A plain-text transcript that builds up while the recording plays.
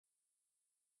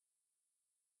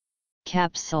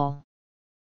Capsule.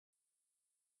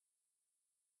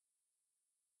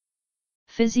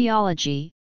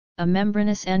 Physiology, a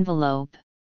membranous envelope.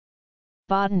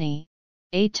 Botany,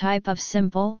 a type of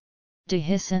simple,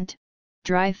 dehiscent,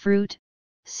 dry fruit,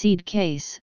 seed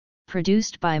case,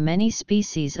 produced by many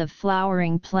species of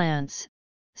flowering plants,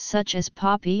 such as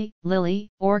poppy, lily,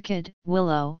 orchid,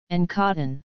 willow, and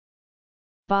cotton.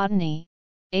 Botany,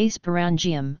 a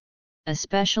sporangium,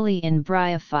 especially in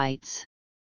bryophytes.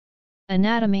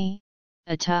 Anatomy,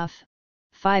 a tough,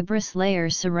 fibrous layer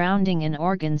surrounding an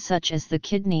organ such as the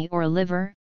kidney or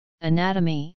liver.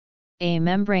 Anatomy, a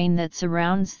membrane that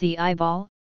surrounds the eyeball.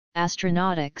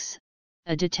 Astronautics,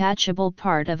 a detachable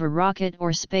part of a rocket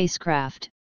or spacecraft,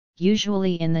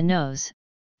 usually in the nose,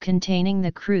 containing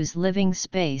the crew's living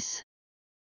space.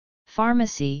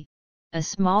 Pharmacy, a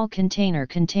small container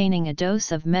containing a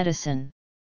dose of medicine.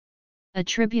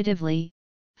 Attributively,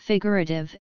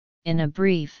 figurative, in a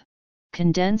brief,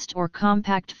 condensed or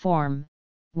compact form.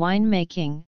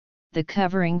 Winemaking, the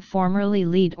covering formerly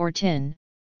lead or tin,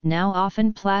 now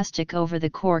often plastic over the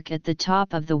cork at the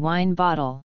top of the wine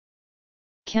bottle.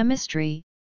 Chemistry,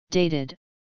 dated,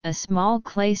 a small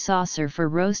clay saucer for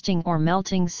roasting or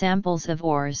melting samples of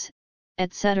ores,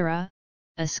 etc.,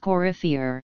 a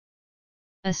scorifier.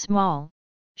 A small,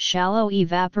 shallow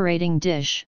evaporating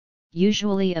dish,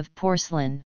 usually of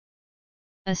porcelain.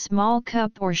 A small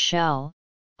cup or shell,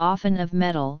 often of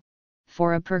metal,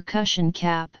 for a percussion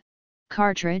cap,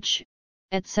 cartridge,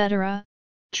 etc.,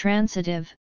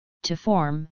 transitive, to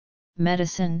form,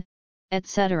 medicine,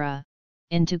 etc.,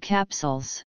 into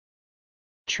capsules.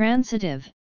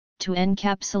 Transitive, to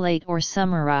encapsulate or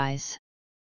summarize.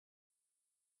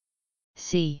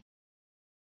 C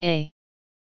A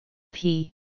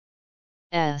P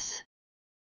S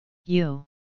U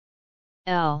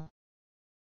L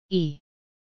E.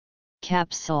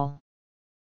 Capsule.